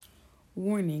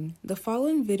Warning: the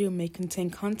following video may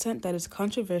contain content that is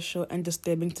controversial and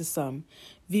disturbing to some.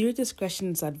 Viewer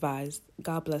discretion is advised.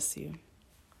 God bless you.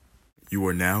 You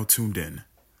are now tuned in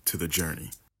to The Journey.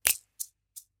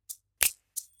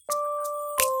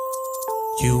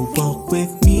 You walk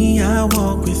with me, I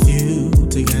walk with you.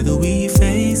 Together we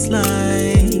face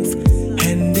life,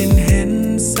 hand in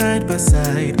hand, side by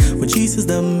side. With Jesus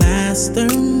the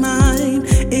mastermind,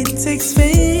 it takes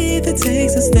faith, it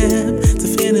takes a step to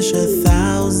finish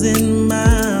 1,000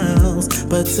 miles.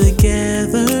 But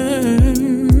together,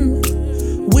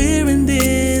 we're in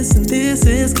this, and this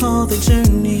is called the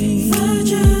journey. The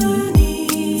journey.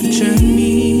 The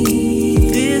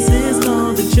journey. This is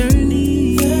called the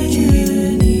journey. The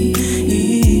journey.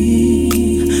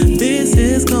 This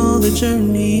is called the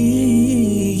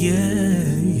journey. Yeah,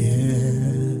 yeah.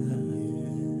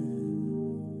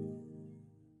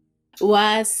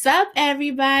 What's up,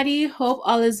 everybody? Hope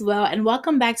all is well, and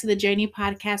welcome back to the Journey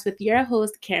Podcast with your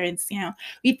host, Karen Siao.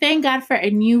 We thank God for a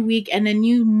new week and a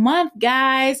new month,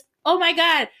 guys. Oh my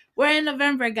God, we're in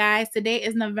November, guys. Today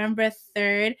is November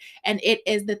 3rd, and it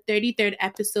is the 33rd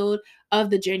episode of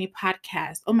the Journey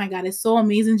Podcast. Oh my God, it's so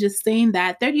amazing just saying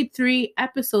that. 33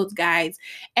 episodes, guys.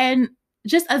 And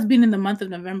just us being in the month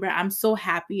of November, I'm so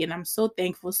happy and I'm so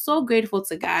thankful, so grateful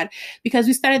to God, because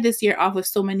we started this year off with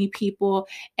so many people.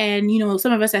 And, you know,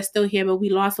 some of us are still here, but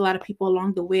we lost a lot of people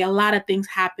along the way. A lot of things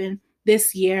happened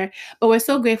this year, but we're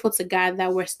so grateful to God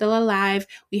that we're still alive.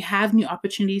 We have new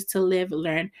opportunities to live,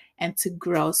 learn, and to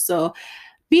grow. So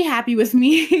be happy with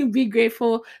me. Be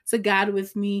grateful to God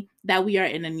with me that we are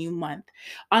in a new month.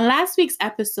 On last week's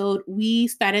episode, we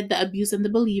started the Abuse and the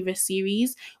Believer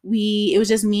series. It was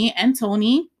just me and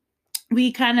Tony.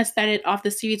 We kind of started off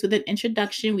the series with an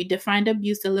introduction. We defined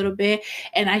abuse a little bit,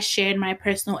 and I shared my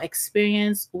personal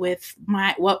experience with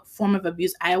what form of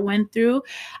abuse I went through.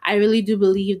 I really do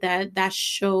believe that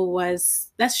show was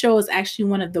actually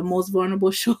one of the most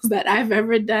vulnerable shows that I've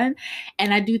ever done,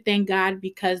 and I do thank God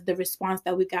because the response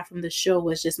that we got from the show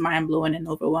was just mind-blowing and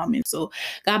overwhelming. So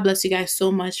God bless you guys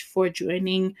so much for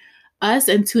joining us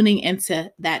and tuning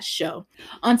into that show.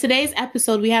 On today's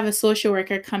episode, we have a social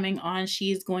worker coming on.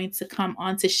 She's going to come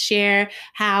on to share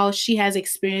how she has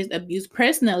experienced abuse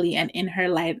personally and in her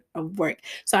line of work.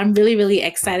 So I'm really, really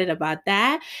excited about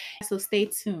that. So stay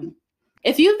tuned.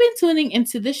 If you've been tuning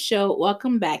into this show,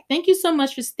 welcome back. Thank you so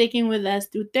much for sticking with us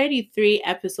through 33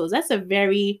 episodes. That's a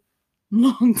very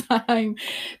long time.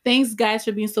 Thanks, guys,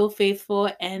 for being so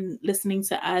faithful and listening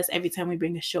to us every time we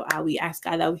bring a show out. We ask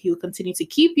God that He will continue to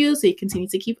keep you so He continue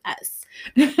to keep us.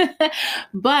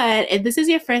 But if this is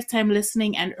your first time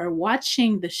listening and or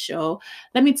watching the show,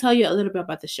 let me tell you a little bit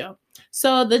about the show.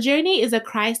 So The Journey is a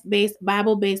Christ-based,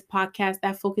 Bible-based podcast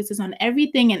that focuses on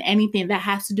everything and anything that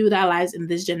has to do with our lives in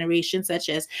this generation, such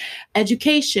as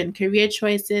education, career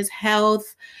choices,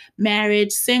 health, marriage,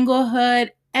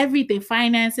 singlehood, everything,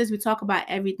 finances. We talk about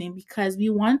everything because we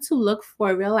want to look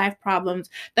for real life problems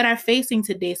that are facing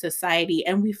today's society,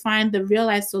 and we find the real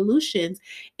life solutions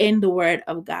in the Word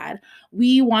of God.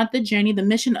 We want the journey, the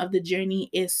mission of the journey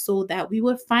is so that we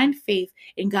will find faith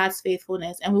in God's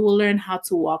faithfulness and we will learn how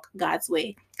to walk God's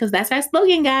way, because that's our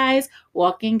slogan, guys: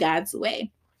 walking God's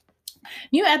way.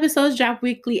 New episodes drop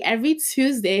weekly every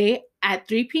Tuesday at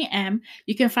 3 p.m.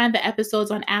 You can find the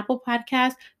episodes on Apple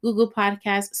Podcasts, Google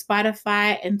Podcasts,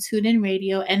 Spotify, and TuneIn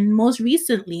Radio, and most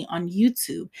recently on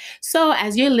YouTube. So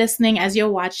as you're listening, as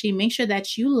you're watching, make sure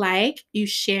that you like, you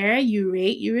share, you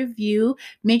rate, you review.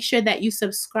 Make sure that you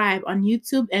subscribe on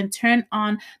YouTube and turn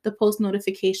on the post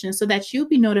notifications so that you'll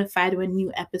be notified when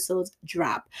new episodes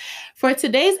drop. For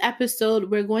today's episode,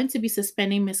 we're going to be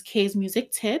suspending Miss K's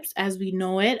music tips as we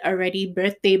know it already.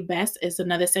 Birthday Best is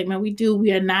another segment we do.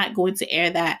 We are not going to air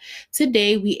that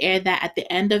today. We air that at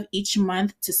the end of each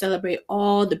month to celebrate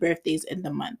all the birthdays in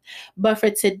the month. But for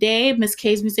today, Miss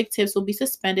K's music tips will be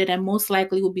suspended and most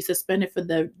likely will be suspended for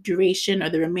the duration or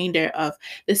the remainder of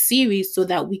the series so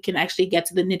that we can actually get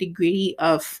to the nitty-gritty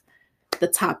of the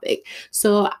topic.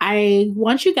 So I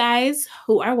want you guys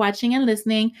who are watching and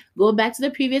listening, go back to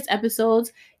the previous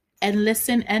episodes and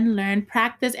listen and learn,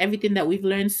 practice everything that we've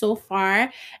learned so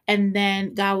far. And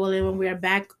then God willing, when we're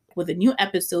back with a new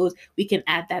episode, we can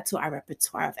add that to our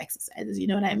repertoire of exercises. You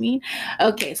know what I mean?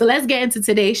 Okay, so let's get into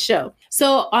today's show.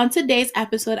 So on today's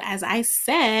episode, as I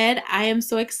said, I am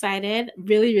so excited,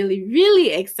 really, really,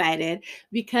 really excited,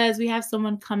 because we have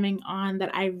someone coming on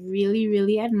that I really,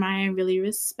 really admire and really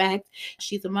respect.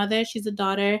 She's a mother, she's a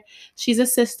daughter, she's a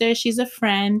sister, she's a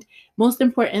friend. Most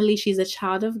importantly, she's a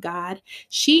child of God.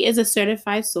 She is a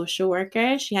certified social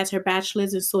worker. She has her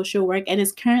bachelor's in social work and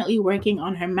is currently working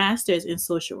on her master's in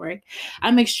social work.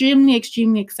 I'm extremely,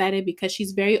 extremely excited because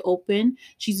she's very open.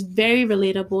 She's very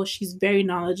relatable. She's very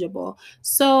knowledgeable.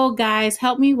 So, guys,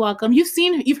 help me welcome.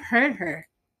 You've heard her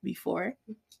before,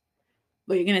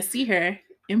 but you're going to see her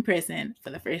in person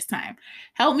for the first time.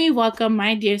 Help me welcome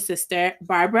my dear sister,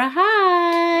 Barbara.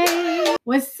 Hi.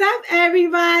 What's up,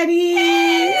 everybody?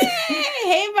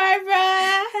 Hey,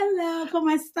 Barbara. Hello,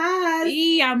 ¿cómo estás?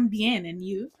 Y I'm bien, and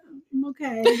you? I'm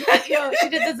okay. Yo, she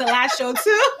did this the last show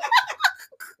too.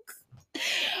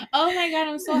 Oh my God,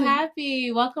 I'm so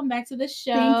happy. Welcome back to the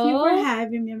show. Thank you for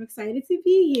having me. I'm excited to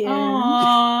be here.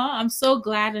 Aww, I'm so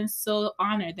glad and so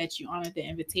honored that you honored the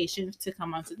invitation to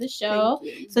come onto the show.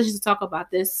 Especially to talk about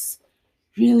this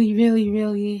really, really,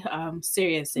 really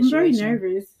serious situation. I'm very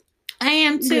nervous. I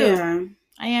am too. Yeah.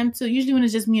 I am too. Usually when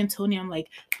it's just me and Tony, I'm like,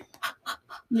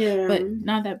 yeah. But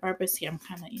now that Barbara's here, I'm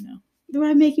kind of, Do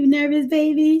I make you nervous,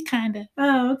 baby? Kind of.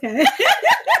 Oh, okay.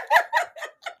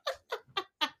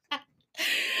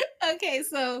 Okay,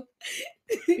 so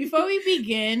before we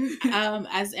begin,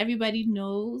 as everybody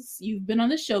knows, you've been on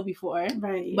the show before,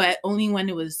 right? But only when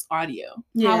it was audio.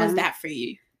 Yeah. How was that for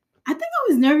you? I think I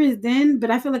was nervous then, but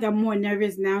I feel like I'm more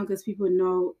nervous now because people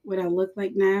know what I look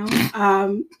like now.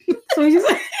 So it's just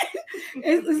like,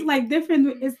 it's like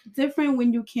different. It's different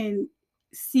when you can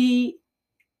see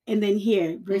and then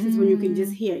hear versus when you can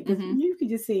just hear, because you can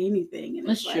just say anything and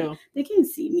that's true. Like, they can't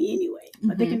see me anyway,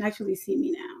 but they can actually see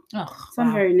me now. Oh, so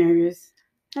I'm very nervous.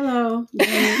 Hello,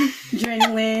 Jenny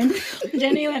Lynn.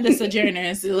 Jenny Lynn, the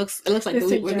Sojourners. It looks like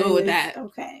we're going with that.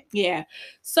 Okay. Yeah.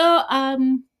 So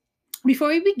before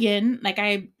we begin, like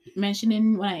I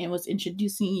mentioned when I was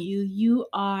introducing you, you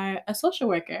are a social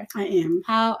worker. I am.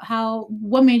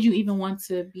 What made you even want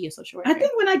to be a social worker? I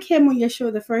think when I came on your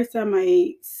show the first time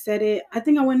I said it, I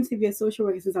think I wanted to be a social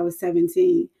worker since I was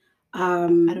 17. I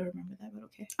don't remember that, but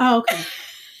okay. Oh,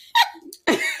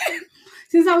 okay.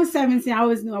 Since I was 17, I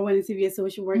always knew I wanted to be a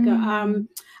social worker.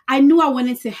 I knew I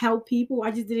wanted to help people.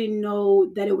 I just didn't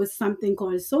know that it was something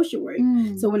called social work.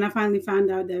 So when I finally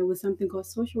found out that it was something called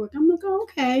social work, I'm like, oh,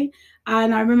 okay.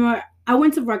 And I remember I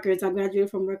went to Rutgers. I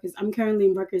graduated from Rutgers. I'm currently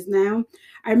in Rutgers now.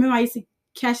 I remember I used to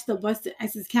catch the bus to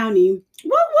Essex County.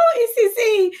 Woo,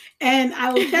 ECC. And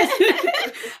I would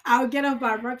I would get off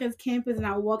by Rutgers campus and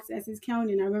I would walk to Essex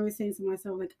County. And I remember saying to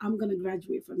myself, like, I'm going to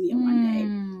graduate from here one day.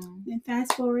 And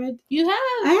fast forward. You have.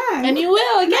 I have. And you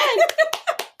will again.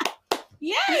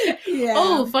 Yay! Yeah.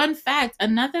 Oh, fun fact.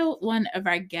 Another one of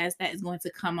our guests that is going to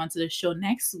come onto the show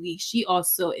next week, she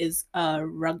also is a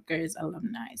Rutgers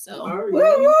alumni. So are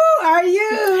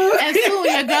you? And soon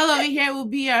your girl over here will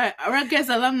be a Rutgers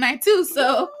alumni too.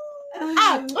 So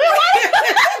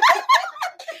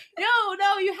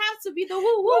No, you have to be the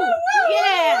woo-woo.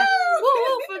 Yeah.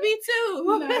 Woo-woo for me too.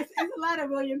 No, it's a lot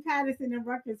of William Patterson and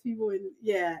Rutgers people in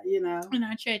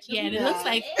our church. Yeah, and it looks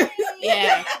like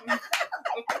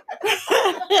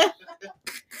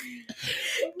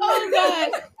Oh God.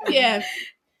 Yeah.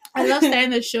 I love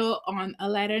starting the show on a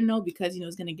lighter note because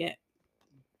it's gonna get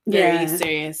very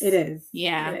serious. It is.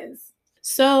 Yeah. It is.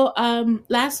 So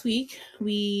last week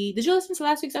did you listen to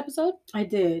last week's episode? I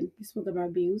did. We spoke about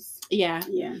abuse. Yeah.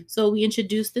 So we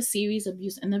introduced the series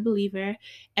Abuse in the Believer,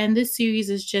 and this series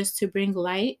is just to bring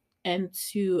light and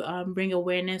to bring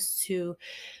awareness to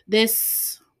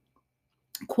this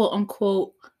quote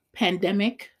unquote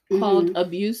pandemic called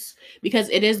abuse, because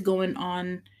it is going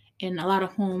on in a lot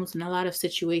of homes and a lot of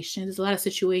situations. There's a lot of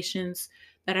situations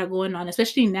that are going on,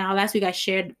 especially now. Last week I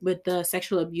shared with the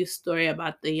sexual abuse story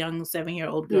about the young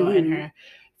 7-year-old girl and her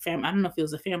family. I don't know if it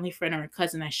was a family friend or a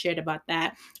cousin. I shared about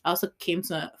that. I also came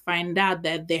to find out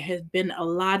that there has been a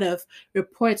lot of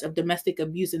reports of domestic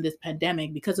abuse in this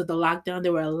pandemic. Because of the lockdown,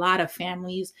 there were a lot of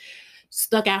families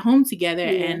stuck at home together,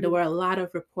 and there were a lot of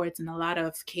reports and a lot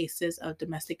of cases of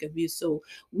domestic abuse. So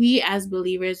we as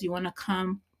believers, you want to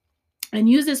come and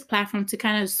use this platform to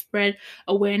kind of spread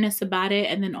awareness about it,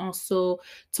 and then also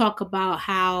talk about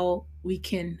how we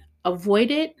can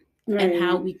avoid it and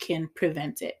how we can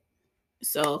prevent it.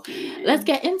 So let's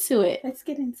get into it.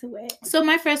 So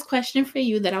my first question for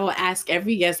you that I will ask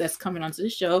every guest that's coming onto the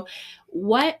show: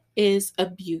 what is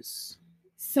abuse?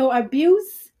 So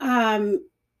abuse,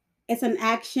 it's an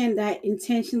action that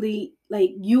intentionally,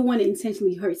 like, you want to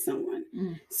intentionally hurt someone.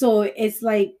 So it's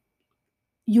like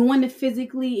you want to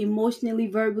physically, emotionally,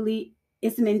 verbally,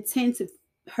 it's an intent to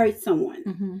hurt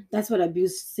someone. That's what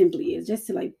abuse simply is. Just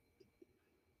to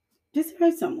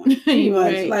hurt someone. Pretty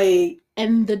much. Right. Like,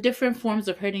 and the different forms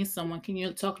of hurting someone. Can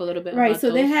you talk a little bit about so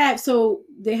those?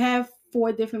 they have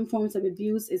 4 different forms of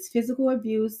abuse. It's physical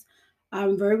abuse,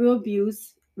 verbal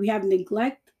abuse, we have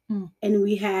neglect, and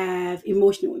we have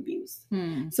emotional abuse.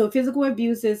 So physical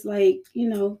abuse is like,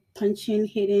 punching,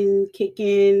 hitting,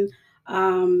 kicking.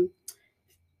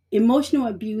 Emotional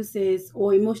abuses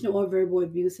or emotional or verbal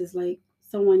abuse is like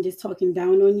someone just talking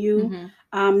down on you.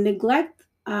 Neglect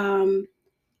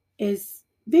is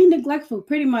being neglectful.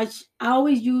 Pretty much, I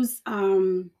always use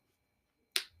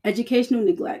educational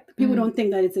neglect. People don't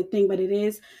think that it's a thing, but it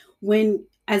is. When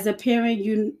as a parent,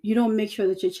 you don't make sure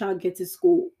that your child gets to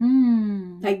school.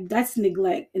 Like that's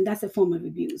neglect, and that's a form of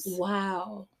abuse.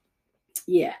 Wow.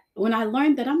 Yeah. When I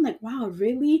learned that, I'm like, wow,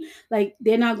 really? Like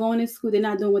they're not going to school, they're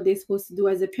not doing what they're supposed to do.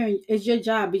 As a parent, it's your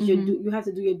job. It's you have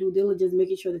to do your due diligence,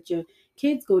 making sure that your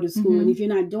kids go to school. And if you're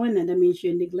not doing that, that means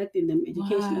you're neglecting them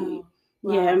educationally.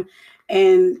 Wow. Yeah.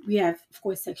 And we have, of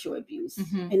course, sexual abuse,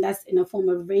 and that's in a form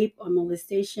of rape or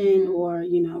molestation or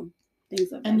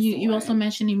things of that. And you also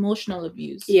mentioned emotional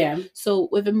abuse. Yeah. So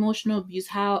with emotional abuse,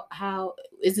 how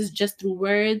is this just through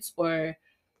words or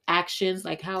actions?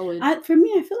 Like how would... For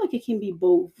me, I feel like it can be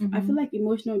both. I feel like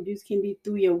emotional abuse can be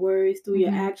through your words, through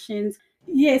your actions.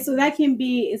 Yeah, so that can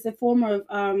be, it's a form of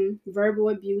verbal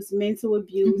abuse, mental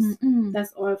abuse.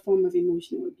 That's all a form of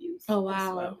emotional abuse. Oh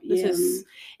wow. Well. This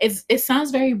is it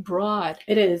sounds very broad.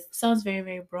 It is. It sounds very,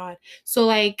 very broad. So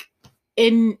like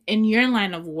in your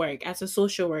line of work as a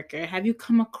social worker, have you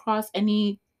come across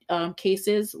any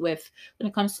cases when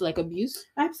it comes to like abuse?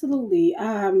 Absolutely.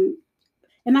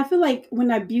 And I feel like when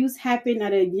abuse happens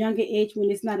at a younger age, when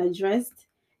it's not addressed,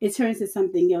 it turns to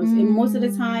something else. And most of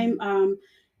the time,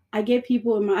 I get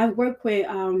people I work with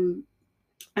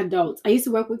adults. I used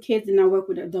to work with kids and I work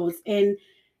with adults. And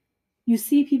you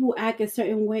see people act a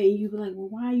certain way and you be like, well,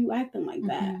 why are you acting like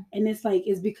that? And it's like,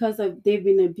 it's because of they've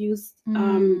been abused.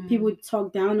 People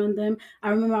talk down on them. I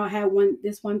remember I had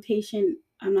this one patient,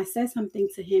 I said something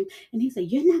to him and he said,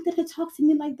 you're not gonna talk to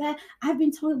me like that. I've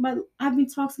been talking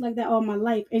like that all my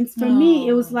life. And for me,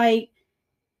 it was like,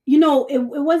 it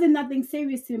wasn't nothing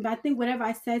serious to him, but I think whatever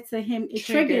I said to him, it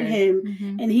triggered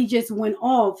him and he just went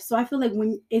off. So I feel like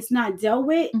when it's not dealt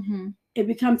with, it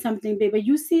becomes something big. But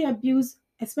you see abuse,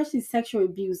 especially sexual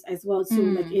abuse as well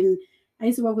too. Like I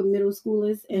used to work with middle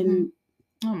schoolers and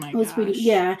oh my it was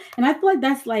pretty, and I feel like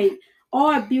that's like,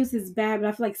 all abuse is bad, but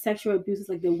I feel like sexual abuse is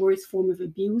like the worst form of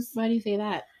abuse. Why do you say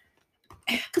that?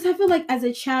 Because I feel like as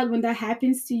a child, when that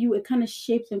happens to you, it kind of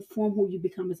shapes and forms who you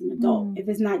become as an adult if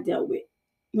it's not dealt with.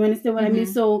 You understand what I mean?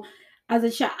 So as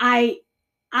a child,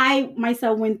 I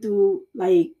myself went through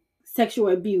like sexual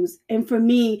abuse. And for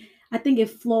me, I think it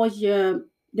flaws the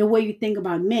way you think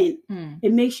about men.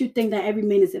 It makes you think that every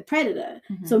man is a predator.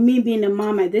 So me being a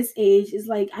mom at this age is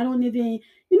like, I don't even,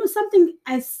 something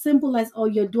as simple as, oh,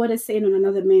 your daughter's sitting on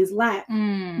another man's lap.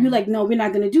 You're like, no, we're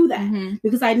not going to do that.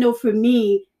 Because I know for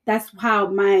me, that's how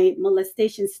my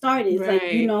molestation started. It's like,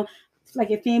 it's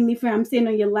like a family friend. I'm sitting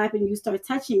on your lap and you start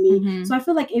touching me. So I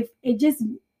feel like if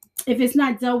it's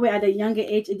not dealt with at a younger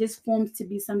age, it just forms to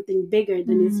be something bigger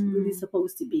than it's really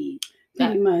supposed to be.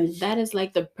 Pretty much. That is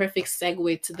like the perfect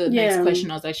segue to the next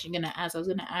question I was actually going to ask. I was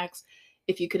going to ask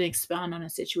if you could expound on a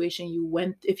situation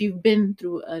if you've been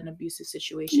through an abusive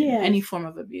situation, any form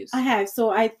of abuse. I have.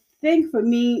 So I think for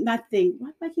me, why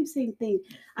do I keep saying thing?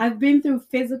 I've been through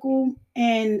physical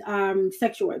and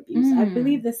sexual abuse. I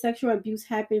believe the sexual abuse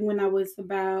happened when I was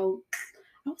about,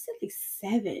 I would say like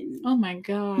 7. Oh my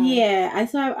God. Yeah.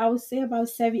 I would say about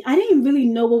 7. I didn't really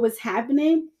know what was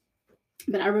happening,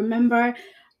 but I remember,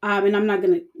 and I'm not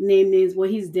going to name names. Well,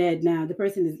 he's dead now. The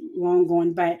person is long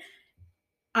gone, but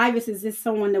obviously is just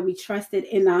someone that we trusted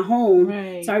in our home.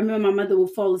 Right. So I remember my mother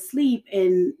would fall asleep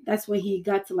and that's when he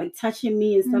got to like touching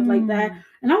me and stuff like that.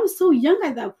 And I was so young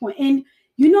at that point. And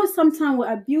sometimes with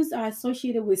abuse are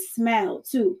associated with smell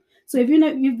too. So if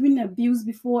you've been abused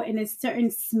before and a certain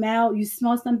smell, you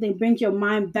smell something, brings your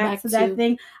mind back to that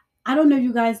thing. I don't know if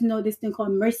you guys know this thing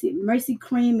called Mercy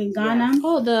cream in Ghana.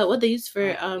 Oh, what they use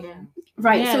for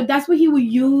right. Yeah. So that's what he would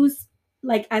use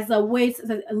like as a way,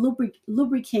 as a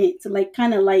lubricant to like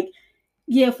kind of like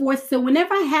force. So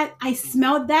whenever I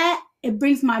smelled that, it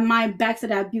brings my mind back to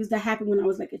that abuse that happened when I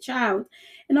was like a child.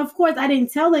 And of course, I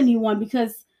didn't tell anyone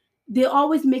because they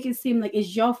always make it seem like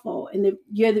it's your fault and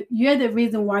you're the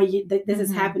reason why this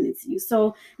is happening to you.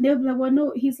 So they'll be like, well,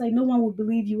 no, he's like, no one will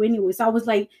believe you anyway. So I was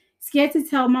like scared to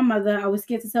tell my mother. I was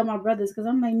scared to tell my brothers because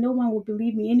I'm like, no one will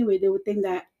believe me anyway. They would think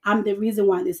that I'm the reason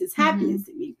why this is happening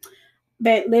to me.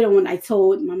 But later when I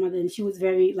told my mother, and she was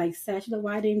very like sad, she's like,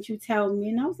 why didn't you tell me?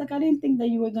 And I was like, I didn't think that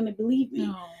you were going to believe me.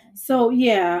 No. So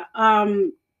yeah,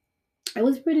 it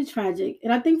was pretty tragic.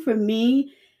 And I think for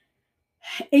me,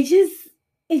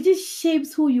 it it just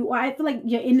shapes who you are. I feel like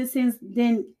your innocence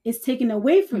then is taken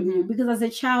away from you, because as a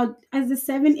child, as a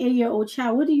 7-8-year-old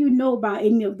child, what do you know about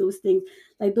any of those things?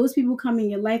 Like, those people come in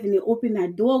your life and they open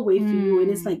that doorway for you, and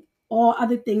it's like all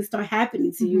other things start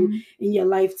happening to you in your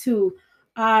life too.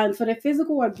 For the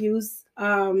physical abuse,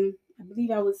 I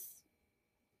believe I was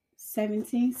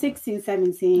 16,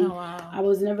 17. Oh, wow. I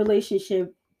was in a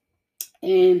relationship.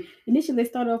 And initially they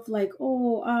start off like,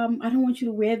 oh, I don't want you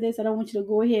to wear this. I don't want you to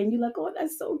go here. And you're like, oh,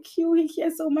 that's so cute. He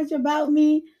cares so much about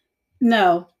me.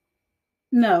 No,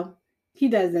 he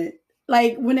doesn't.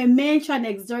 Like, when a man trying to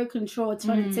exert control,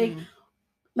 trying to take,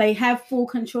 like, have full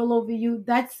control over you,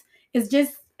 it's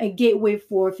just a gateway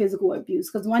for physical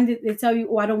abuse. Because one, they tell you,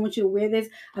 oh, I don't want you to wear this.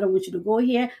 I don't want you to go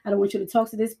here. I don't want you to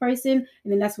talk to this person.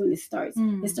 And then that's when it starts.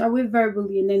 It starts with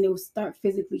verbally, and then they'll start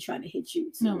physically trying to hit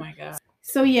you too. Oh my God.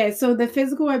 So the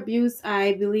physical abuse,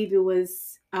 I believe it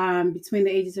was between the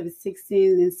ages of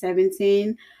 16 and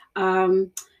 17.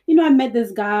 I met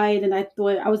this guy, and I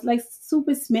thought I was like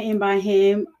super smitten by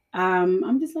him.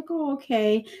 I'm just like, oh,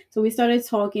 okay. So we started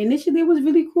talking. Initially, it was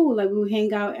really cool. Like, we would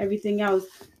hang out, everything else.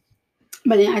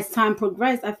 But then as time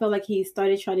progressed, I felt like he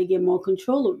started trying to get more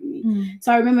control over me.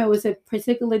 So I remember it was a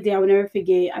particular day I will never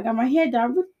forget. I got my hair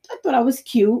done. I thought I was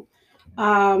cute.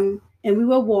 And we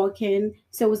were walking.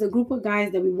 So it was a group of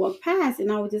guys that we walked past.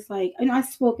 And I was just like, I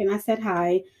spoke and I said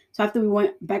hi. So after we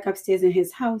went back upstairs in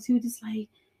his house, he was just like,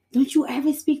 don't you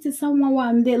ever speak to someone while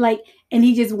I'm there? Like, and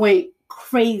he just went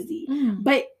crazy.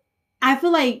 But I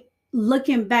feel like,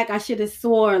 looking back, I should have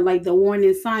saw like the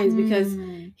warning signs, because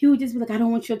he would just be like, I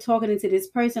don't want you talking to this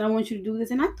person. I want you to do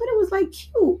this. And I thought it was like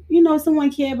cute.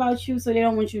 Someone care about you, so they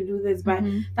don't want you to do this. But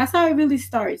that's how it really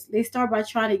starts. They start by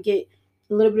trying to get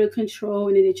a little bit of control,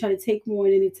 and then they try to take more,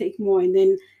 and then they take more. And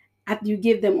then after you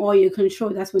give them all your control,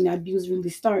 that's when the abuse really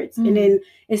starts. And then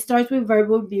it starts with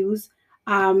verbal abuse.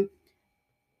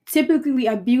 Typically,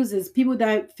 abusers, people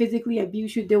that physically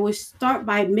abuse you, they will start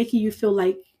by making you feel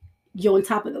like you're on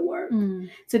top of the world.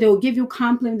 So they'll give you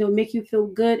compliment, they'll make you feel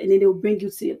good, and then they'll bring you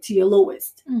to your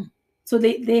lowest. So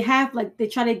they have, like, they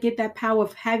try to get that power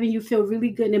of having you feel really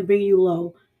good and bring you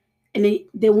low. And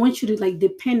they want you to, like,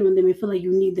 depend on them and feel like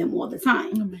you need them all the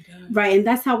time. Oh my God. Right. And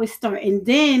that's how it starts. And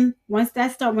then once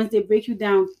they break you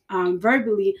down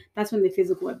verbally, that's when the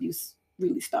physical abuse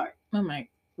really starts. Oh my,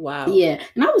 wow. Yeah.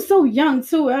 And I was so young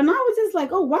too. And I was just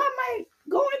like, oh, why am I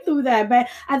going through that? But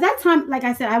at that time, like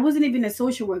I said, I wasn't even a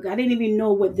social worker. I didn't even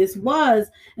know what this was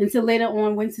until later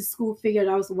on, went to school, figured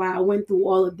out, wow, I went through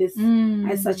all of this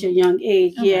at such a young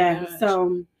age. Oh yeah.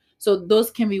 So those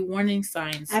can be warning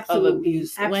signs of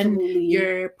abuse. Absolutely. When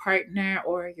your partner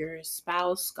or your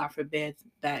spouse, God forbid,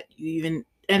 that you even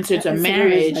enter into a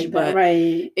marriage, like but that,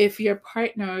 right. if your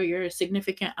partner or your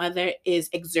significant other is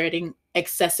exerting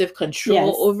excessive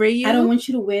control over you, I don't want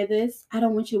you to wear this. I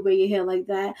don't want you to wear your hair like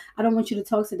that. I don't want you to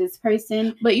talk to this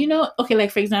person. But okay,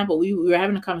 like for example, we were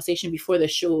having a conversation before the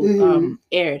show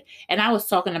aired, and I was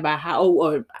talking about how,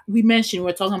 or we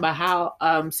were talking about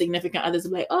how significant others are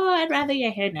like, oh, I'd rather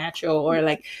your hair natural, or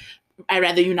like, I'd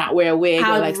rather you not wear a wig.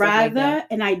 I'd rather,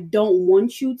 and I don't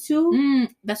want you to.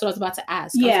 That's what I was about to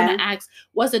ask. Yeah. I was going to ask,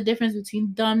 what's the difference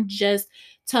between them just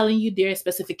telling you their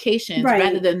specifications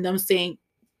rather than them saying,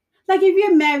 like, if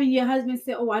you're married, your husband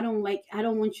said, oh, I don't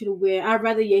want you to wear, I'd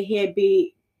rather your hair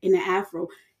be in an afro.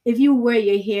 If you wear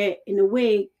your hair in a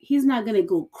wig, he's not going to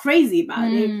go crazy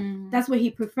about it. That's what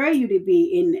he prefer you to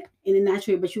be in a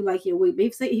natural, but you like your wig. But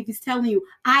if he's telling you,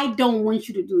 I don't want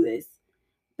you to do this,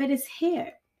 but it's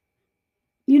hair.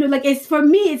 Like, it's, for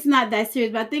me, it's not that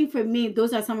serious. But I think for me,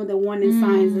 those are some of the warning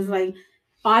signs. It's like,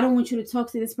 oh, I don't want you to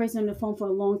talk to this person on the phone for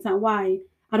a long time. Why?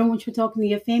 I don't want you talking to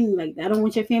your family like that. I don't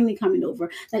want your family coming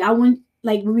over. Like, I want,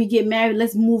 like, when we get married,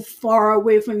 let's move far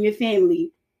away from your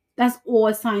family. That's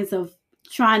all signs of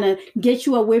trying to get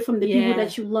you away from the people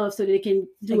that you love, so they can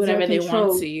do whatever they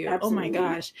want to you. Absolutely. Oh my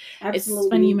gosh. Absolutely. It's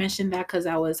funny you mentioned that, because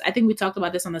I think we talked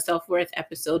about this on the self-worth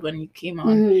episode when you came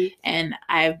on, and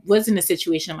I was in a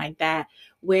situation like that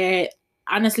where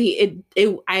honestly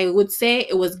I would say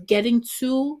it was getting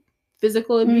to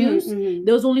physical abuse.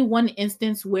 There was only one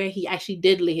instance where he actually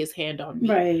did lay his hand on me,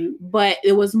 right? But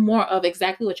it was more of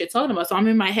exactly what you're talking about. So I'm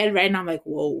in my head right now, I'm like,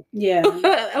 whoa. Yeah.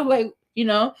 I'm like,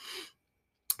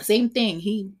 same thing.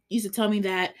 He used to tell me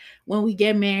that when we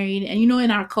get married, and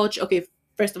in our culture, okay,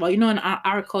 first of all, in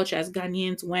our culture as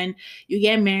Ghanaians, when you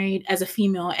get married as a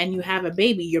female and you have a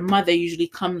baby, your mother usually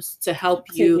comes to help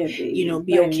you,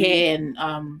 be okay, and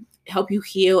help you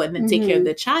heal, and then take care of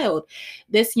the child.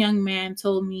 This young man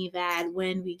told me that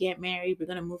when we get married, we're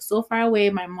going to move so far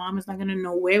away. My mom is not going to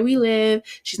know where we live.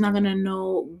 She's not going to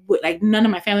know, like, none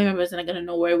of my family members are going to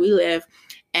know where we live.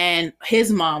 and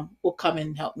his mom will come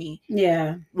and help me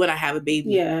when I have a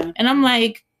baby. Yeah. And I'm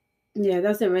like, yeah,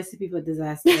 that's a recipe for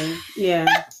disaster.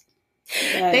 Yeah.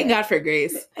 Thank God for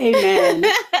grace. Amen.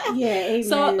 Yeah,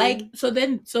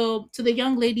 amen. So to the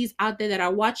young ladies out there that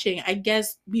are watching, I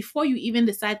guess before you even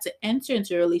decide to enter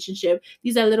into a relationship,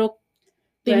 these are little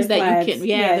things that you can,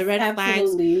 the red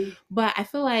absolutely. Flags. But I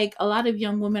feel like a lot of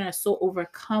young women are so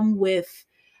overcome with,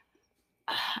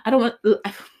 I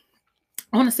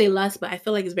want to say lust, but I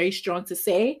feel like it's very strong to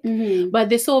say, but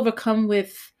they're so overcome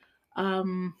with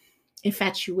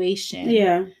infatuation.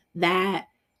 Yeah. That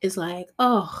is like,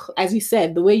 oh, as you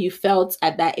said, the way you felt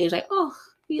at that age, like, oh,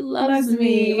 he loves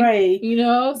me. Right. You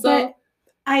know? So but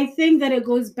I think that it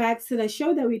goes back to the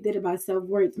show that we did about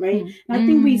self-worth, right? And I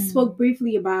think we spoke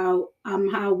briefly about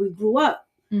how we grew up.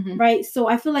 Right. So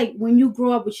I feel like when you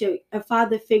grow up with a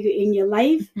father figure in your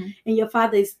life and your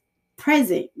father is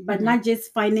present, but not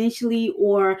just financially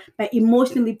but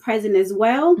emotionally present as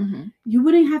well, you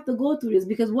wouldn't have to go through this,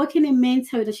 because what can a man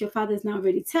tell you that your father is not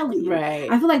already telling you? Right.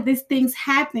 I feel like these things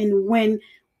happen when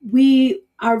we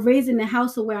are raised in a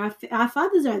household where our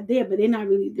fathers are there, but they're not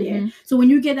really there. So when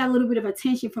you get that little bit of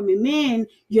attention from a man,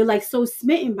 you're like so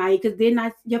smitten by it, because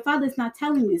your father's not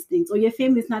telling these things, or your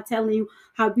family's not telling you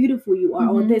how beautiful you are,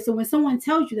 or this. So when someone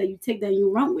tells you that, you take that and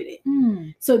you run with it.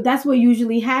 So that's what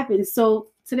usually happens. So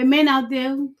to the men out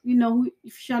there, you know,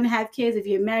 if you're trying to have kids, if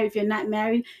you're married, if you're not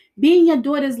married, be in your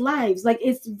daughter's lives. Like,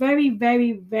 it's very,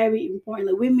 very, very important.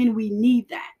 Like, women, we need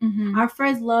that. Our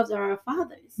first loves are our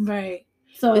fathers. Right.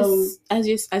 So as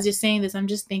you're saying this, I'm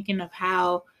just thinking of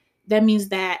how that means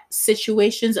that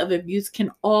situations of abuse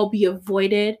can all be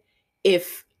avoided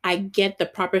if I get the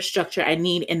proper structure I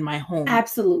need in my home.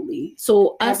 Absolutely.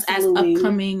 So us as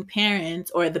upcoming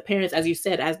parents, or the parents, as you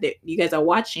said, you guys are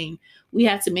watching, we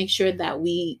have to make sure that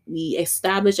we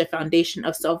establish a foundation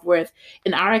of self-worth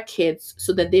in our kids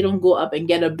so that they don't go up and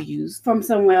get abused from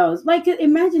somewhere else. Like,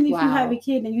 imagine if you have a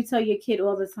kid and you tell your kid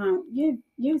all the time,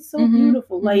 you're so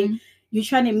beautiful. Like, you're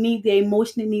trying to meet their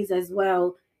emotional needs as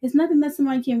well. It's nothing that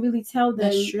somebody can really tell them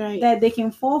that they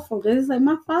can fall for. Because it's like,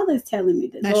 my father's telling me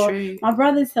this. Or my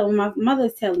brother's telling me, my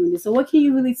mother's telling me this. So what can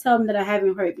you really tell them that I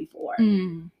haven't heard before?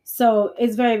 So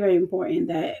it's very, very important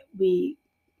that we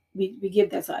give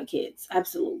that to our kids.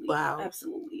 Absolutely. Wow.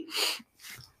 Absolutely.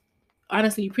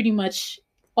 Honestly, you pretty much,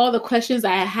 all the questions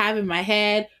I have in my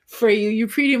head for you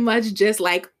pretty much just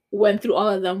like went through all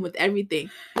of them with everything.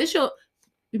 This show,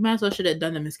 we might as well should have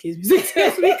done them as kids music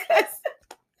because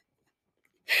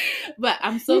but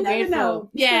I'm so grateful. Know.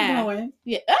 Yeah.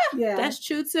 Yeah, that's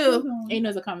true too. Ain't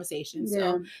knows a conversation.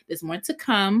 So there's more to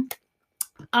come.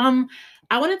 I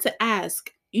wanted to ask,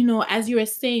 you know, as you were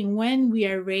saying, when we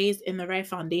are raised in the right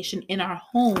foundation in our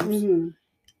homes,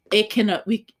 it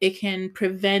can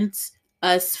prevent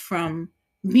us from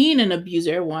being an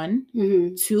abuser, one,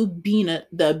 to being the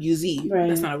abusee. Right.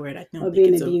 That's not a word. I don't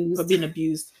think it's or being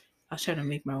abused. I was trying to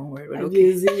make my own word, but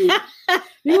okay.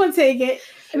 We won't take it.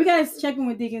 We gotta check in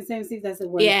with Deacon Sam, see if that's a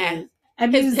word. Yeah.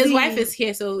 His wife is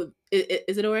here, so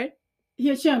is it a word?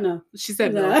 Yeah, she'll know. She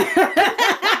said no.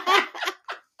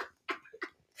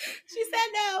 She said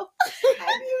no.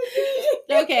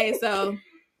 Okay, so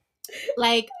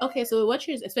what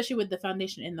you're, especially with the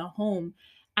foundation in the home,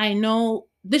 I know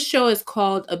this show is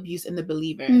called Abuse in the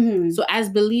Believer. So as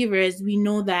believers, we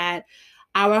know that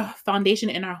our foundation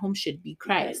in our home should be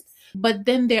Christ. Yes. But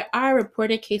then there are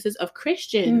reported cases of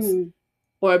Christians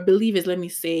or believers, let me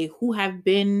say, who have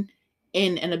been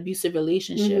in an abusive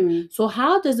relationship. So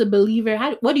how does a believer,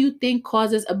 what do you think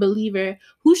causes a believer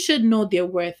who should know their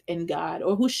worth in God,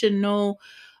 or who should know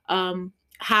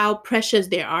how precious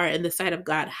they are in the sight of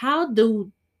God? How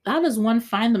does one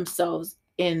find themselves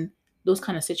in those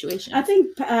kind of situations? I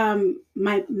think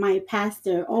my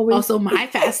pastor always... Also my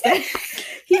pastor.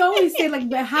 He always say, like,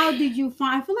 but how did you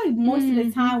find... I feel like most of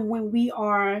the time when we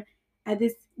are at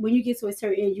this... When you get to a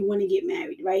certain age, you want to get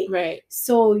married, right? Right.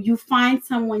 So you find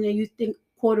someone that you think,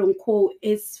 quote unquote,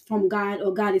 is from God,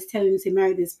 or God is telling you to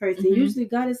marry this person. Usually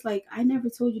God is like, I never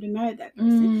told you to marry that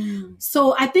person.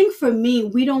 So I think for me,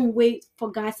 we don't wait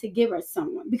for God to give us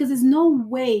someone, because there's no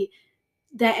way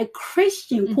that a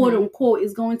Christian, quote unquote,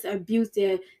 is going to abuse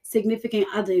their significant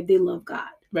other if they love God.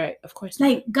 Right, of course.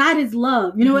 Like, God is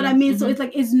love. You know what I mean? So it's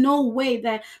like, it's no way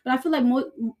that, but I feel like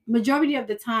majority of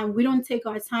the time, we don't take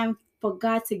our time for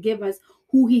God to give us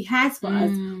who he has for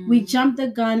us. We jump the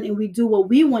gun and we do what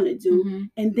we want to do.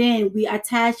 And then we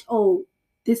attach, oh,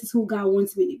 this is who God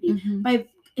wants me to be. But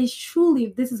it's truly,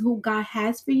 if this is who God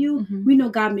has for you, we know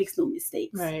God makes no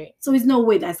mistakes. Right. So there's no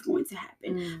way that's going to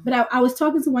happen. But I was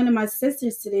talking to one of my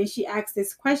sisters today, and she asked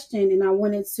this question, and I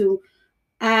wanted to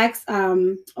asks,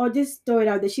 or just throw it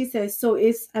out there. She says, so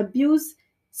if abuse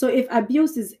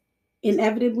is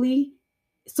inevitably,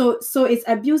 so it's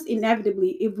abuse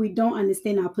inevitably if we don't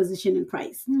understand our position in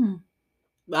Christ.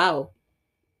 Wow.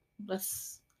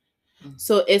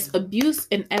 So it's abuse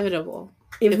inevitable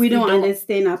if we don't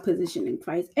understand our position in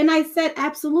Christ. And I said,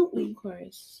 absolutely. Of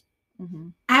course.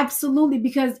 Absolutely,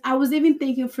 because I was even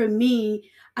thinking for me,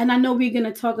 and I know we're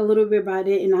going to talk a little bit about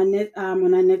it in our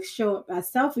on our next show about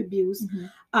self-abuse.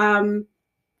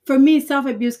 For me,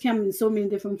 self-abuse came in so many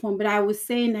different forms, but I was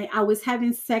saying that I was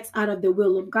having sex out of the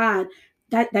will of God.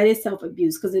 That is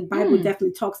self-abuse, because the Bible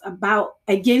definitely talks about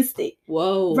against it.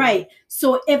 Whoa. Right.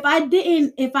 So if I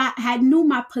had knew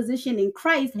my position in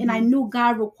Christ and I knew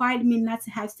God required me not to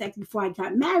have sex before I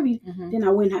got married, then I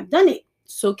wouldn't have done it.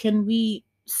 So can we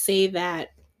say that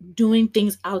doing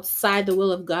things outside the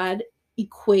will of God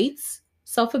equates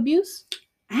self-abuse?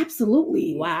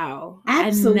 Absolutely. Wow.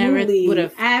 Absolutely. I never would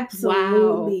have.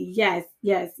 Absolutely. Wow.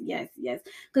 Yes.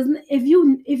 Because if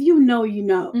you know, you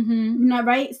know. Not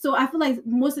right. So I feel like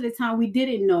most of the time we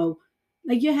didn't know.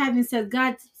 Like you're having sex.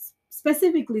 God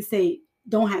specifically say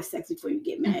don't have sex before you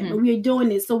get married, but we are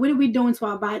doing it. So what are we doing to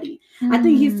our body? I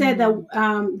think he said that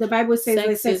the Bible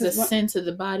says sex is a sin to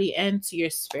the body and to your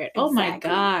spirit. Exactly. Oh my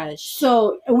gosh.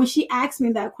 So when she asked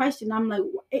me that question, I'm like,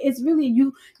 it's really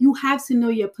you have to know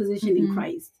your position in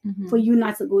Christ for you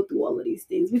not to go through all of these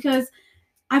things. Because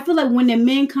I feel like when a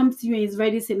man comes to you and is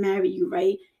ready to marry you,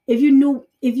 right? If you know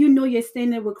you're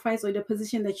standing with Christ or the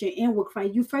position that you're in with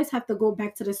Christ, you first have to go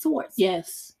back to the source.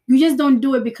 Yes. You just don't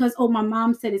do it because, my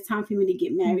mom said it's time for me to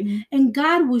get married. And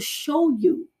God will show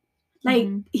you. Like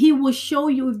he will show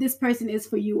you if this person is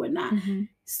for you or not.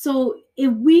 So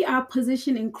if we are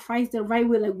positioned in Christ the right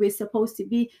way, like we're supposed to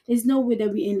be, there's no way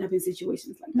that we end up in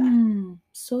situations like that.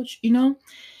 So,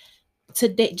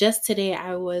 today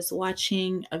I was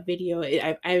watching a video.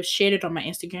 I shared it on my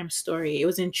Instagram story. It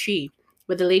was in Tree,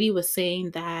 but the lady was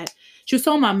saying that she was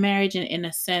talking about marriage in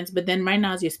a sense. But then right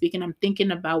now as you're speaking, I'm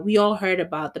thinking about, we all heard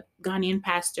about the Ghanaian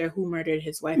pastor who murdered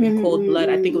his wife in cold blood.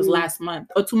 I think it was last month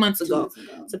or 2 months ago.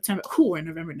 September. We're in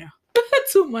November now.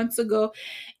 2 months ago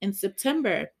in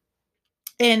September.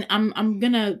 And I'm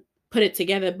gonna put it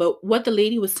together. But what the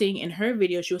lady was saying in her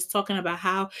video, she was talking about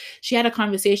how she had a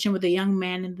conversation with a young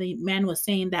man, and the man was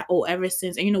saying that, ever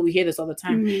since, and we hear this all the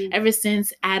time, ever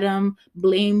since Adam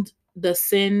blamed the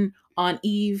sin on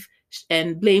Eve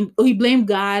and he blamed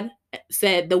God,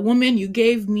 said the woman you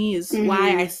gave me is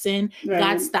why I sin. Right.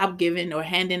 God stopped giving or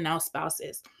handing out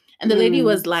spouses. And the lady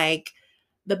was like,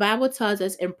 the Bible tells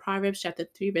us in Proverbs chapter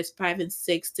 3, verse 5 and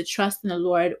 6, to trust in the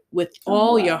Lord with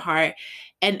all your heart,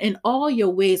 and in all your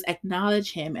ways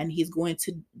acknowledge him, and he's going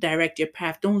to direct your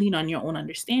path. Don't lean on your own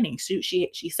understanding.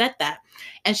 She said that.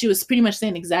 And she was pretty much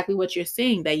saying exactly what you're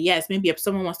saying, that yes, maybe if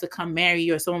someone wants to come marry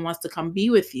you or someone wants to come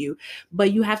be with you,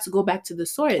 but you have to go back to the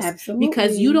source. Absolutely.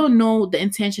 Because you don't know the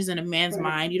intentions in a man's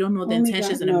mind. You don't know the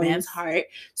intentions in a man's heart.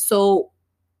 So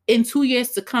in 2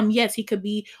 years to come, yes, he could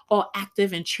be all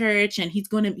active in church and he's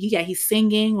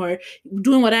singing or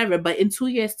doing whatever. But in 2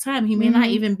 years' time, he may not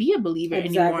even be a believer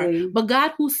anymore. But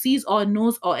God, who sees all,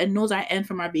 knows all, and knows our end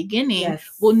from our beginning,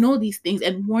 will know these things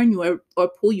and warn you or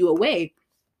pull you away.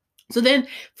 So then,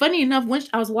 funny enough, when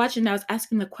I was watching, I was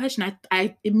asking the question,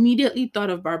 I immediately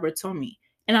thought of Barbara Tomei.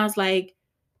 And I was like,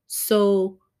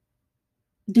 so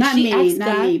did not she me, ask not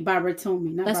God? Me, Barbara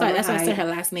Tomei. That's why I said her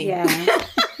last name. Yeah.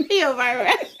 Yo,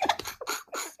 Barbara.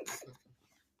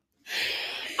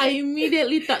 I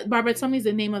immediately thought Barbara Tomei is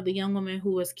the name of the young woman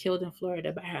who was killed in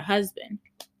Florida by her husband.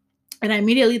 And I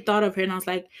immediately thought of her, and I was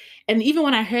like, and even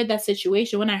when I heard that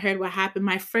situation, when I heard what happened,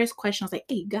 my first question was like,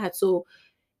 hey, God, so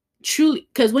truly,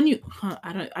 because when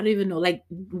I don't even know, like,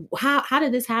 how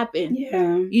did this happen?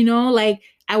 Yeah. Like,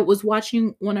 I was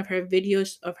watching one of her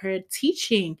videos of her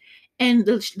teaching, and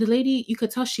the lady, you could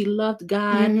tell she loved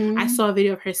God. I saw a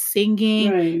video of her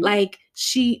singing. Right. Like,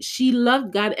 she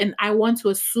loved God, and I want to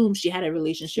assume she had a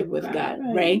relationship with God,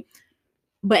 right?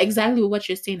 But exactly what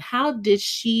you're saying, how did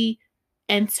she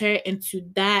enter into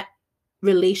that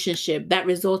relationship that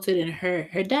resulted in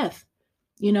her death?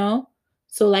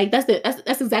 So like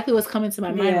that's exactly what's coming to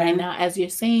my mind right now as you're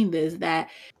saying this, that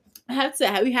we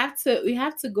have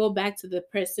to go back to the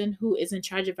person who is in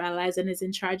charge of our lives and is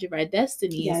in charge of our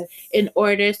destinies in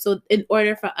order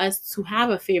for us to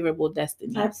have a favorable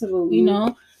destiny. Absolutely.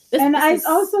 I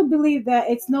also believe that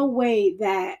it's no way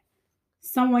that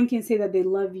someone can say that they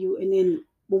love you and then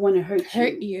will want to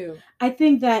hurt you. I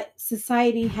think that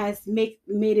society has made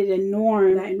it a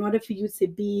norm that in order for you to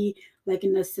be like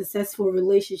in a successful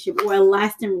relationship or a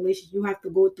lasting relationship, you have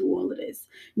to go through all of this.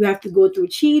 You have to go through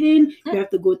cheating. You have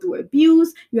to go through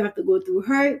abuse. You have to go through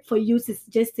hurt for you to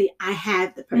just say, I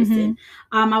have the person.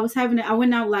 I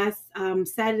went out last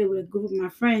Saturday with a group of my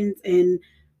friends, and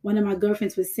one of my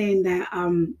girlfriends was saying that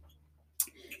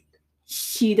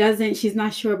she's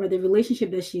not sure about the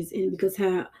relationship that she's in because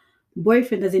her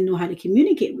boyfriend doesn't know how to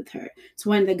communicate with her. So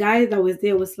when the guy that was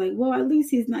there was like, well, at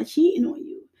least he's not cheating on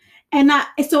you. And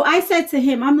so I said to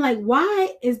him, I'm like, why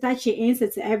is that your answer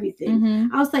to everything?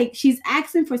 I was like, she's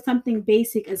asking for something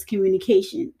basic as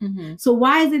communication. So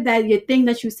why is it that your thing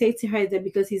that you say to her is that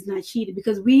because he's not cheating?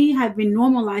 Because we have been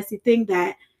normalized to think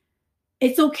that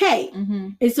it's okay.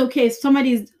 It's okay if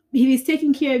if he's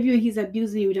taking care of you and he's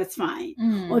abusing you, that's fine.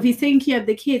 Or if he's taking care of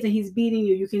the kids and he's beating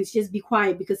you, you can just be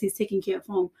quiet because he's taking care of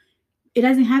home. It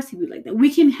doesn't have to be like that.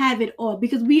 We can have it all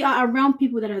because we are around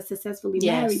people that are successfully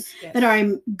married, that are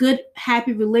in good,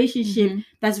 happy relationship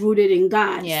that's rooted in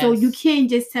God. So you can't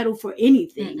just settle for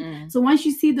anything. So once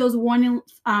you see those warning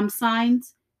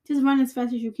signs, just run as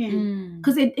fast as you can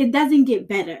because it doesn't get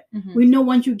better. We know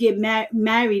once you get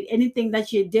married, anything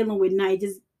that you're dealing with now, it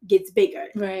just gets bigger.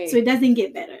 Right. So it doesn't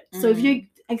get better. So if you're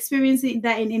experiencing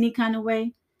that in any kind of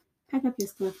way, pack up your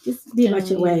stuff. Just be about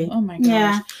your way. Oh my gosh.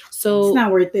 Yeah. So it's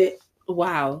not worth it.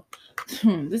 Wow.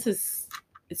 This is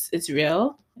it's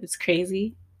real. It's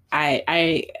crazy.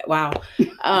 Wow.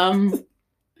 I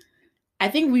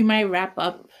think we might wrap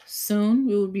up soon.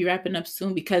 We will be wrapping up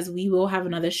soon because we will have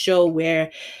another show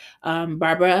where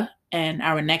Barbara and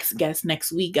our next guest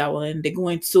next week, they're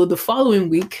going. So the following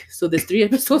week, so there's 3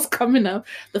 episodes coming up.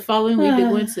 The following week, they're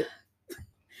going to.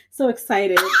 So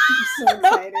excited! I'm so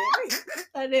excited.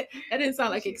 That didn't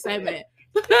sound like excitement.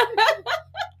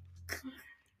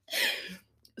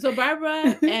 So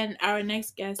Barbara and our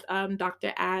next guest,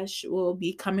 Dr. Ash, will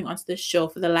be coming onto the show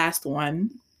for the last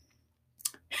one.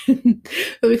 We'll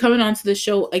be coming onto the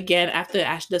show again after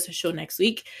Ash does her show next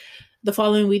week. The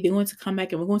following week, they're going to come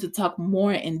back and we're going to talk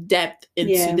more in depth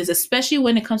into this, especially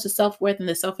when it comes to self-worth and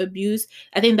the self-abuse.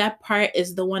 I think that part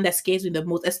is the one that scares me the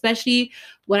most, especially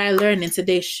what I learned in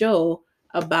today's show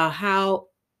about how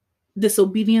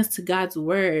disobedience to God's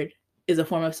word is a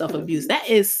form of self-abuse. That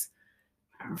is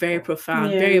very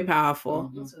profound, very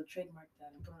powerful. So trademark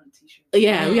that and put on a t-shirt.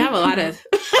 Yeah, we have a lot of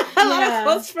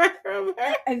quotes from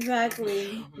her.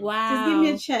 Exactly. Wow. Just give me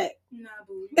a check. Nah,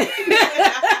 boo.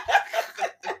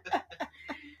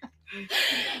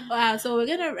 Wow. So we're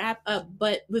gonna wrap up,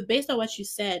 but based on what you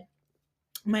said,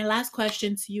 my last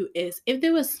question to you is: if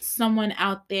there was someone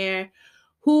out there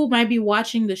who might be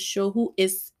watching the show who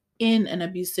is in an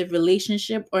abusive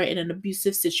relationship or in an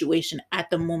abusive situation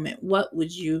at the moment, what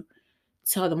would you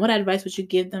tell them? What advice would you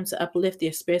give them to uplift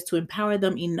their spirits, to empower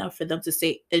them enough for them to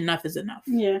say enough is enough?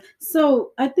 Yeah.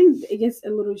 So I think it gets a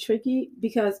little tricky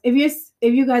because if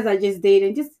you guys are just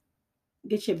dating, just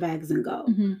get your bags and go.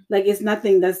 Like it's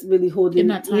nothing that's really holding. You're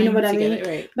not you know what I mean?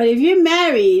 Right. But if you're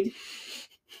married, it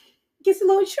gets a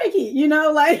little tricky.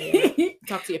 Like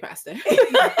talk to your pastor.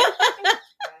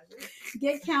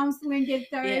 Get counseling,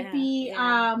 get therapy.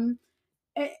 Yeah.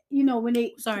 When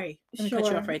they sorry, let me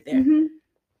cut you off right there.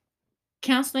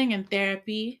 Counseling and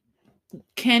therapy,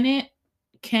 can it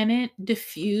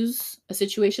diffuse a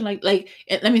situation like let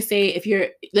me say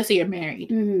let's say you're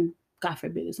married. God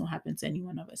forbid this won't happen to any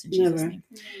one of us in Jesus' name.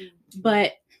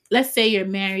 But let's say you're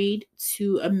married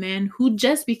to a man who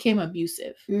just became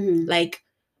abusive. Like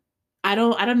I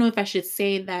don't know if I should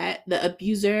say that the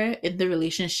abuser in the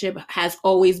relationship has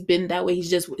always been that way.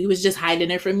 He was just hiding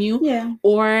it from you. Yeah.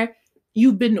 Or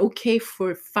you've been okay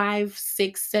for 5,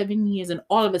 6, 7 years and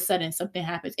all of a sudden something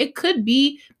happens. It could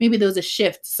be maybe there was a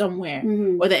shift somewhere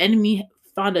or the enemy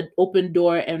found an open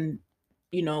door and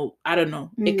I don't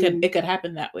know. It could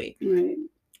happen that way. Right.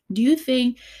 Do you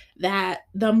think that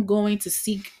them going to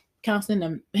seek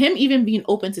counseling, him even being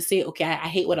open to say, okay, I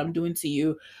hate what I'm doing to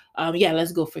you.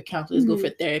 Let's go for counseling. Let's go for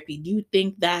therapy. Do you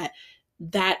think that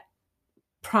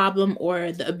problem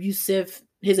or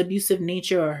his abusive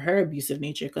nature or her abusive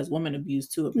nature, because women abuse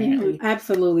too, apparently.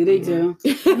 Absolutely, they do.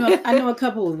 I know a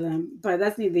couple of them, but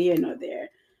that's neither here nor there.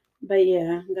 But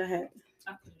yeah, go ahead.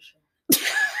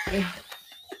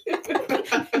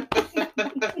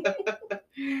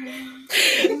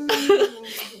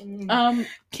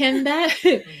 Can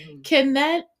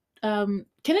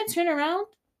it turn around?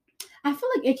 I feel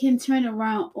like it can turn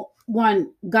around.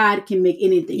 One, God can make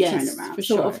anything turn around. For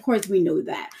so sure. Of course we know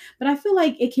that. But I feel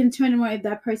like it can turn around if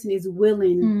that person is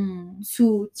willing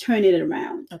to turn it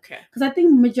around. Okay. Because I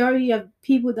think majority of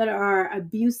people that are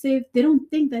abusive, they don't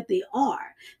think that they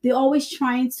are. They're always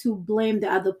trying to blame the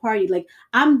other party. Like,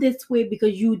 I'm this way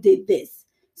because you did this.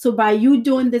 So by you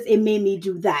doing this, it made me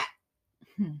do that.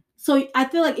 Hmm. So I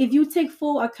feel like if you take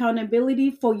full accountability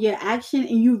for your action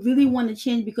and you really want to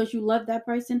change because you love that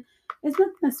person, it's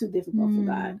nothing that's too difficult for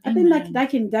God. I think that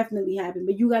can definitely happen,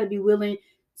 but you got to be willing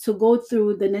to go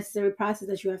through the necessary process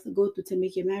that you have to go through to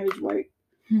make your marriage work.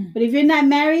 But if you're not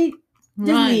married,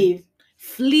 just leave.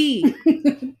 Flee.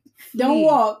 Don't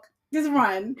walk. Just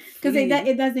run. Because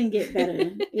it doesn't get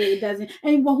better. It doesn't.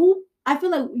 And I feel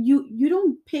like you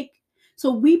don't pick.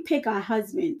 So we pick our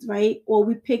husbands, right? Or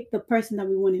we pick the person that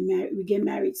we want to marry. We get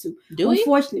married to.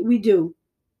 Unfortunately, we do.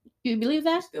 You believe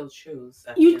that? You still choose.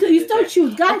 You still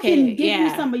choose. God can give you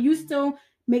some, but you still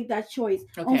make that choice.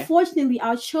 Okay. Unfortunately,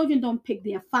 our children don't pick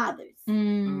their fathers.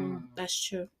 That's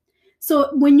true. So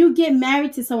when you get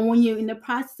married to someone, when you're in the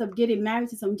process of getting married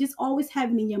to someone, just always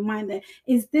having in your mind that,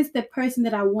 is this the person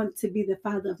that I want to be the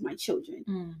father of my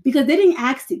children? Because they didn't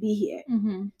ask to be here.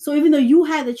 So even though you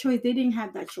had the choice, they didn't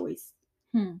have that choice.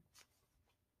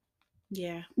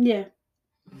 Yeah. Yeah.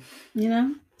 You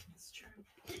know? That's true.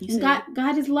 And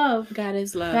God is love. God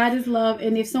is love. God is love.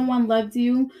 And if someone loves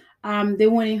you, they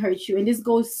won't hurt you. And this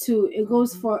goes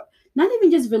for not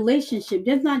even just relationship.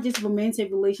 That's not just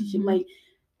romantic relationship. Like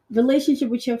relationship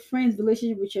with your friends,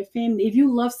 relationship with your family. If you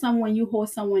love someone, you hold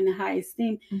someone in high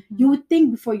esteem. You would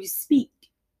think before you speak.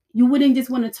 You wouldn't just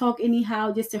want to talk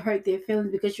anyhow just to hurt their feelings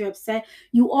because you're upset.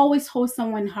 You always hold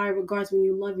someone in high regards when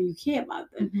you love and you care about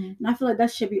them. And I feel like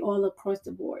that should be all across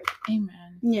the board.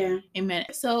 Amen. Yeah. Amen.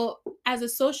 So as a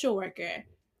social worker,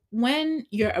 when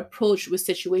you're approached with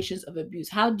situations of abuse,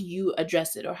 how do you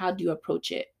address it or how do you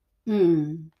approach it?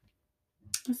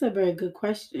 That's a very good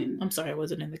question. I'm sorry, I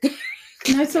wasn't in the...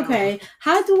 No, it's okay.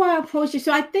 How do I approach it?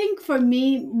 So I think for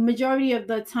me, majority of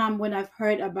the time when I've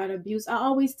heard about abuse, I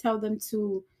always tell them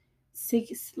to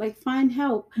find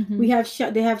help. We have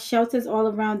they have shelters all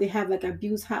around. They have like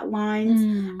abuse hotlines.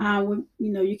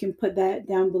 You can put that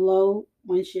down below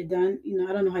once you're done.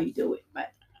 I don't know how you do it,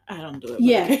 but I don't do it.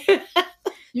 Yeah.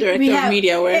 Director of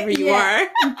media, wherever you are.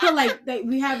 You put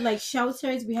we have like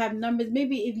shelters. We have numbers.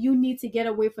 Maybe if you need to get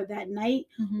away for that night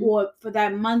or for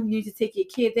that month, you need to take your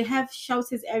kids. They have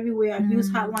shelters everywhere, abuse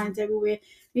hotlines everywhere.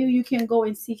 Maybe you can go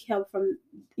and seek help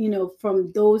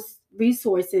from those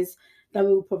resources that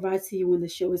we will provide to you when the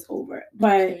show is over.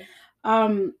 But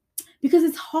because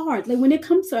it's hard, like when it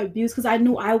comes to abuse, because I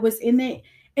knew I was in it,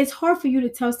 it's hard for you to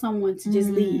tell someone to just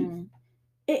leave.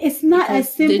 It's not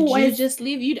as simple as just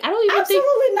leave. I don't even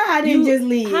absolutely not. I didn't just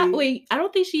leave. Wait, I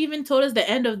don't think she even told us the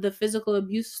end of the physical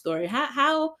abuse story.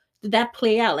 How did that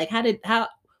play out? Like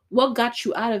what got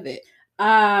you out of it?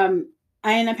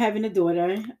 I ended up having a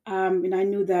daughter, and I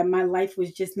knew that my life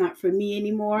was just not for me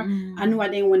anymore. I knew I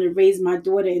didn't want to raise my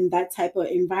daughter in that type of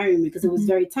environment because it was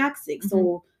very toxic.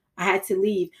 So I had to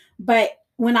leave. But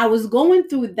when I was going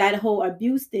through that whole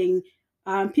abuse thing,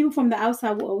 people from the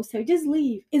outside will always say, just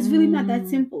leave. It's really not that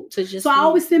simple. I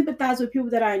always sympathize with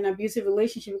people that are in an abusive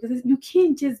relationship because you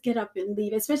can't just get up and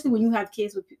leave, especially when you have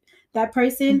kids with that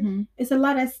person. It's a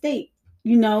lot at stake,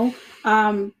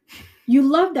 You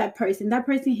love that person. That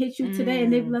person hit you today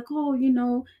and they be like, oh,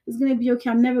 it's going to be okay.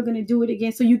 I'm never going to do it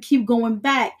again. So you keep going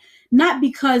back, not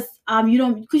because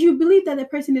because you believe that the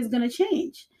person is going to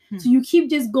change. So you keep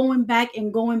just going back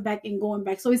and going back and going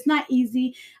back. So it's not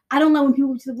easy. I don't know when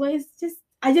people just,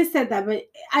 I just said that, but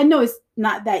I know it's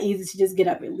not that easy to just get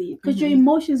up and leave because your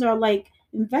emotions are like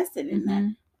invested in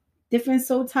that. Different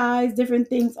soul ties, different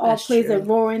things all plays a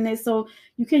role in it. So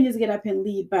you can't just get up and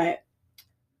leave, but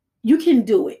you can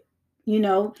do it.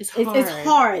 It's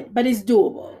hard, but it's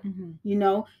doable.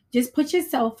 Just put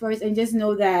yourself first and just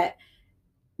know that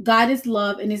God is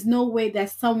love, and there's no way that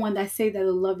someone that say that they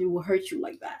love you will hurt you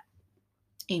like that.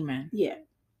 Amen. Yeah.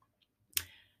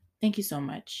 Thank you so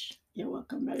much. You're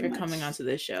welcome for coming onto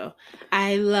this show.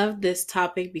 I love this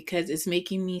topic because it's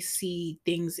making me see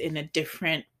things in a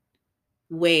different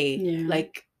way. Yeah.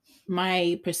 Like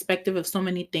my perspective of so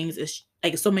many things is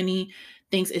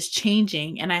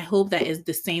changing, and I hope that is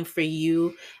the same for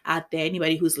you out there,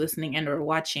 anybody who's listening and or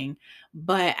watching.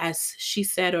 But as she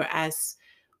said, or as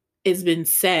it's been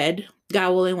said,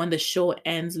 God willing, when the show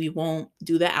ends, we won't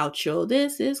do the outro.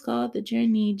 This is called The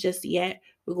Journey just yet.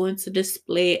 We're going to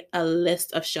display a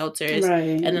list of shelters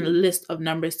and a list of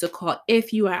numbers to call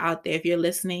if you are out there, if you're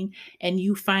listening and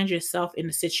you find yourself in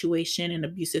a situation, an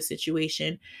abusive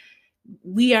situation.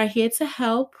 We are here to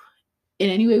help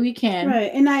in any way we can.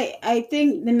 Right. And I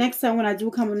think the next time when I do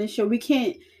come on this show, we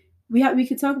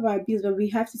could talk about abuse, but we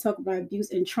have to talk about abuse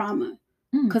and trauma.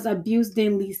 Because abuse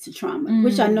then leads to trauma,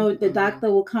 which I know the doctor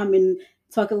will come and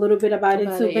talk a little bit about it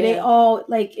too. But they all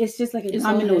it's just like a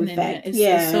domino effect.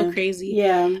 It's so crazy.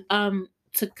 Yeah.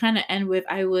 to kind of end with,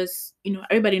 I was,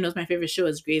 everybody knows my favorite show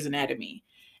is Grey's Anatomy.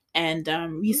 And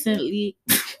recently,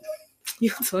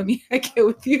 you told me I can't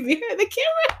with you behind the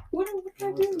camera. What did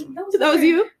I do? That was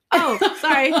you? Oh,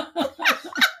 sorry.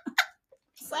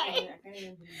 Sorry.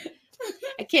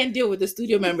 I can't deal with the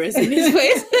studio members in this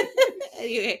place.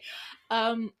 Anyway,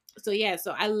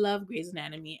 so I love Grey's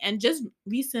Anatomy. And just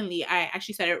recently, I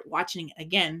actually started watching it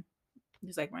again.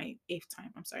 It's like my 8th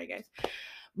time. I'm sorry, guys.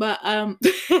 But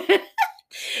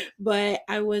but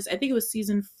I think it was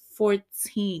season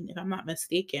 14, if I'm not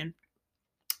mistaken.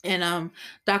 And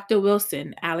Dr.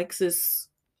 Wilson, Alex's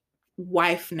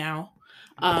wife now,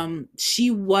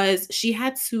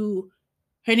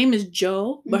 her name is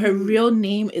Jo, but her real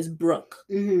name is Brooke.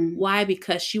 Why?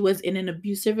 Because she was in an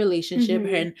abusive relationship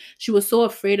and she was so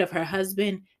afraid of her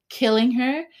husband killing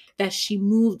her that she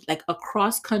moved like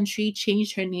across country,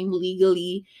 changed her name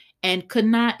legally, and could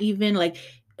not even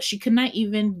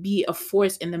be a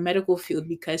force in the medical field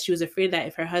because she was afraid that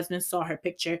if her husband saw her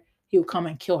picture, he would come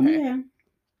and kill her. Yeah.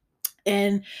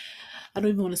 And I don't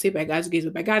even want to say by God's grace,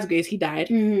 but by God's grace, he died.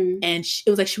 And it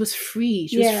was like she was free.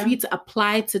 She was free to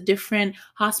apply to different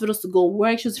hospitals to go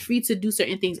work. She was free to do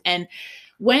certain things. And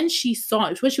when she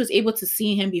was able to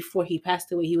see him before he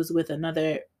passed away, he was with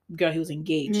another girl. He was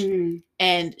engaged.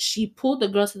 And she pulled the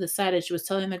girl to the side and she was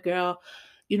telling the girl,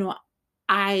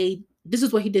 this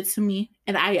is what he did to me.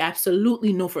 And I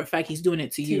absolutely know for a fact he's doing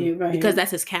it to you right? Because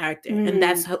that's his character. And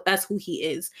that's who he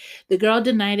is. The girl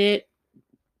denied it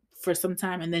for some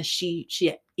time, and then she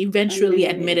eventually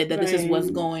admitted that this is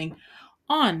what's going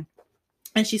on.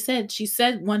 And she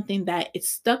said one thing that it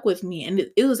stuck with me, and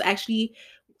it was actually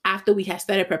after we had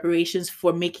started preparations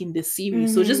for making this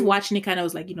series. So just watching it kind of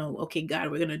was like, okay, God,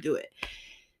 we're gonna do it.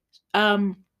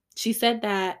 She said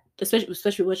that,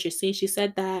 especially what you're saying, she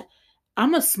said that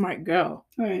I'm a smart girl.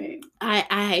 Right.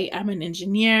 I'm an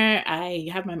engineer. I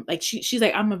have she's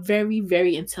like, I'm a very,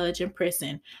 very intelligent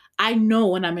person. I know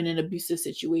when I'm in an abusive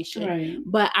situation, right?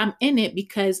 But I'm in it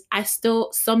because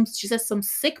she says some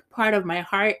sick part of my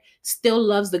heart still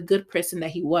loves the good person that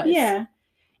he was. Yeah.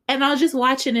 And I was just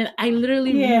watching it. I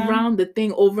literally rewound the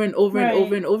thing over and over and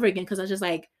over and over again. Cause I was just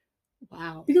like,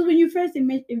 wow. Because when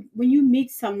you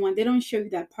meet someone, they don't show you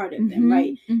that part of them,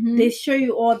 right? They show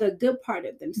you all the good part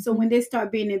of them. So when they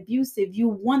start being abusive, you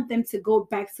want them to go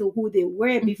back to who they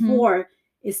were before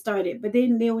it started. But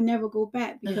then they will never go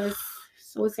back because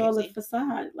so it's all a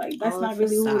facade. Like that's not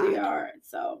really who they are.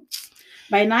 So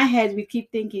but in our heads we keep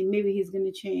thinking maybe he's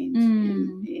gonna change.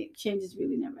 And changes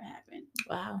really never happen.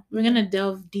 Wow. We're gonna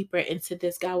delve deeper into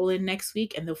this, God willing, next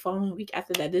week, and the following week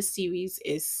after that. This series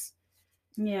is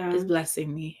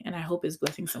blessing me, and I hope it's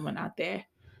blessing someone out there.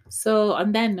 So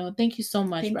on that note, thank you so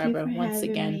much, Barbara, once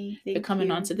again for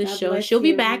coming on to this show. She'll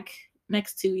be back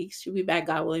next 2 weeks. She'll be back,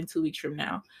 God willing, 2 weeks from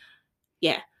now.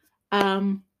 Yeah.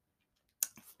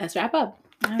 Let's wrap up.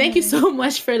 Thank you so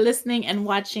much for listening and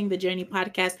watching the Journey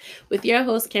podcast with your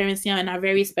host, Karen Sion, and our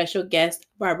very special guest,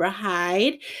 Barbara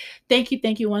Hyde. Thank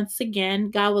you once again.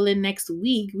 God willing, next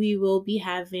week, we will be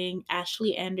having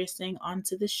Ashley Anderson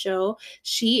onto the show.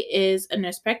 She is a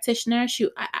nurse practitioner.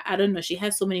 I don't know. She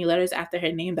has so many letters after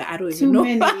her name that I don't even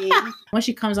know. When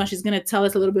she comes on, she's going to tell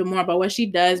us a little bit more about what she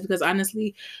does, because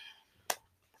honestly,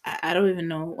 I don't even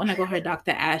know. When I call her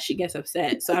Dr. Ash, she gets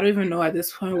upset. So I don't even know at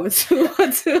this point what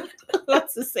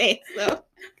to say. So,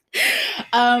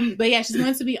 but yeah, she's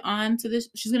going to be on to this.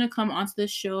 She's going to come onto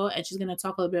this show, and she's going to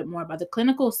talk a little bit more about the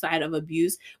clinical side of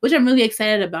abuse, which I'm really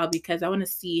excited about because I want to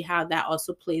see how that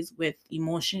also plays with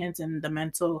emotions and the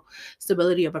mental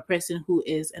stability of a person who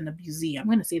is an abusee. I'm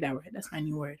going to say that word. That's my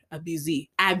new word. Abusee.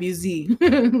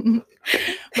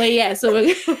 But yeah, so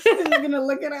we're going to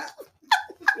look it up.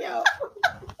 Yo,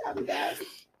 I'll be back.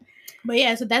 But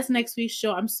yeah, so that's next week's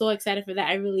show. I'm so excited for that.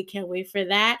 I really can't wait for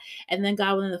that. And then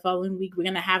God willing, the following week, we're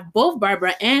going to have both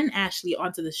Barbara and Ashley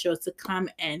onto the show to come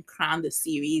and crown the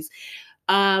series.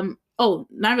 Not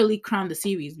really crown the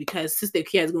series because Sister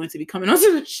Kia is going to be coming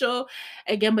onto the show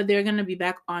again, but they're going to be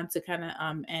back on to kind of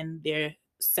end their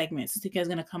segment. Sister Kia is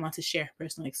going to come on to share her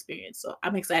personal experience. So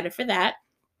I'm excited for that.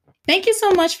 Thank you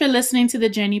so much for listening to the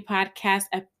Journey podcast.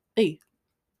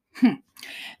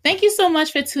 Thank you so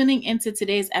much for tuning into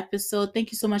today's episode.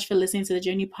 Thank you so much for listening to the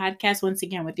Journey podcast once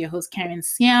again with your host, Karen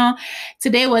Sion.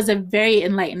 Today was a very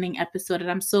enlightening episode,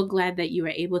 and I'm so glad that you were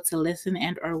able to listen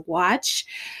and or watch.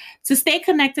 To stay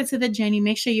connected to the journey,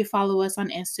 make sure you follow us on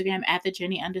Instagram at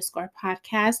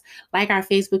 @thejourney_podcast. Like our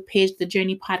Facebook page, The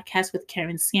Journey Podcast with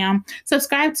Karen Siam.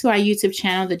 Subscribe to our YouTube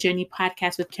channel, The Journey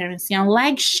Podcast with Karen Siam.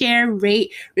 Like, share,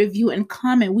 rate, review, and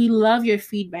comment. We love your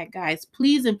feedback, guys.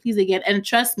 Please and please again. And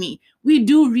trust me, we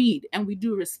do read and we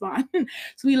do respond.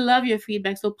 So we love your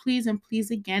feedback. So please and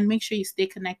please again, make sure you stay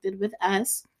connected with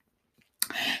us.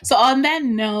 So on that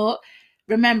note,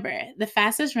 remember, the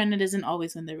fastest runner doesn't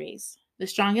always win the race. The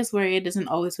strongest warrior doesn't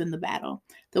always win the battle.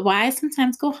 The wise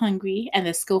sometimes go hungry, and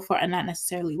the skillful are not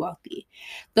necessarily wealthy.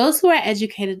 Those who are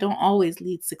educated don't always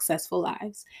lead successful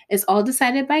lives. It's all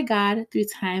decided by God through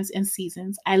times and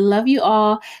seasons. I love you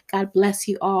all. God bless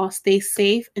you all. Stay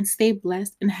safe and stay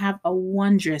blessed and have a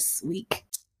wondrous week.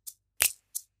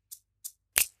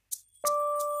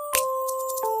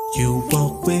 You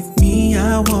walk with me,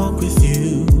 I walk with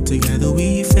you. Together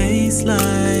we face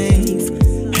life,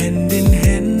 hand in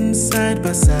hand, side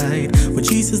by side. With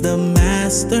Jesus the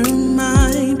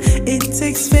mastermind. It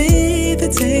takes faith,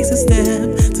 it takes a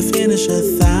step to finish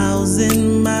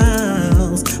 1,000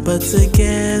 miles. But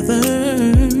together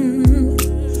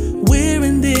we're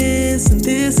in this, and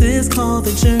this is called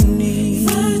the journey.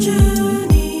 The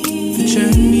journey. The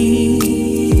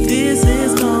journey. This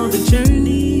is called the journey.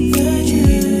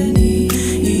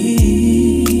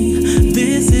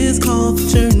 It's called the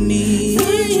journey.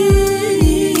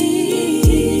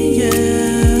 Yeah.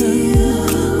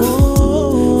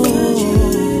 Oh,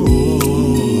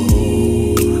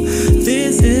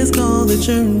 this is called the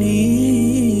journey.